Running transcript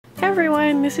Hey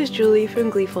everyone, this is Julie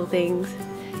from Gleeful Things.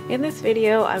 In this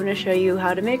video, I'm going to show you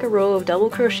how to make a row of double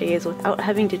crochets without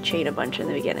having to chain a bunch in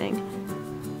the beginning.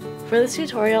 For this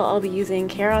tutorial, I'll be using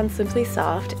Caron Simply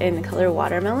Soft in the color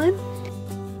Watermelon.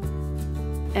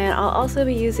 And I'll also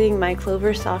be using my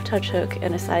Clover Soft Touch hook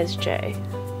in a size J.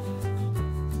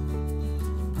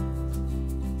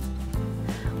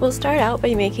 We'll start out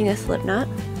by making a slip knot.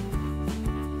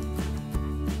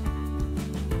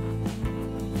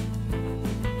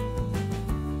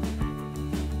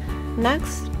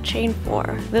 Next, chain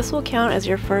 4. This will count as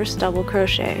your first double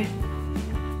crochet.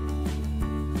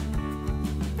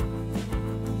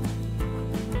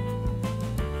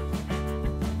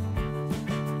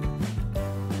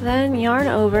 Then yarn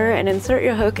over and insert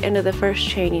your hook into the first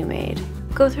chain you made.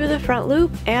 Go through the front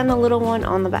loop and the little one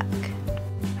on the back.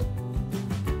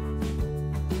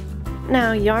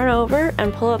 Now yarn over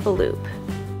and pull up a loop.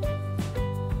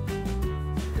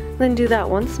 Then do that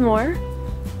once more.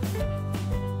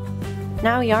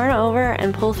 Now yarn over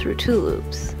and pull through 2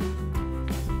 loops.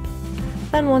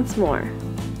 Then once more.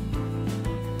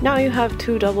 Now you have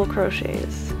 2 double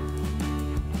crochets.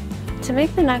 To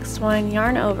make the next one,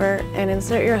 yarn over and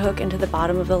insert your hook into the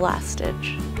bottom of the last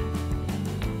stitch.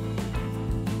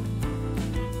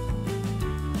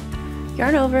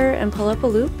 Yarn over and pull up a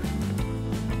loop,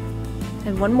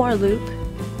 and one more loop,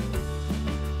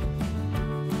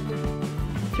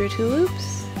 through 2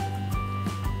 loops,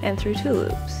 and through 2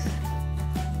 loops.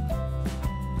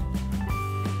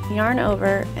 Yarn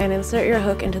over and insert your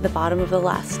hook into the bottom of the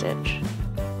last stitch.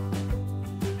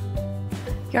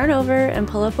 Yarn over and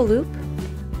pull up a loop,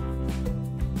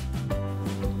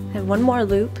 and one more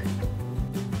loop.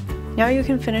 Now you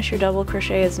can finish your double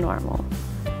crochet as normal,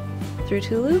 through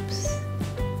 2 loops,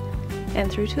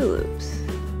 and through 2 loops.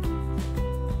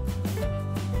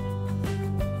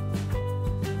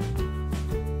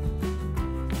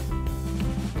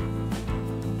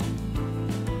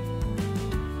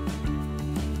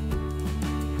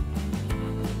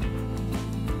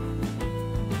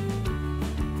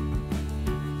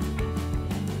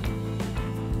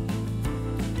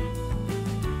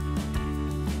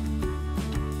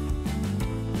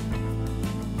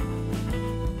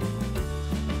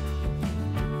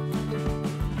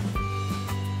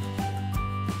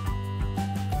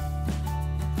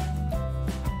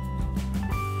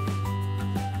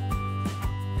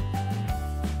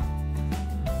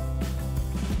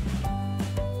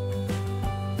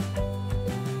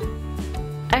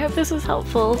 I hope this was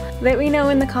helpful. Let me know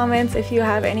in the comments if you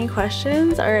have any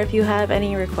questions or if you have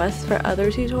any requests for other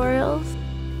tutorials.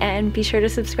 And be sure to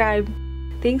subscribe.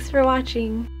 Thanks for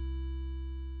watching!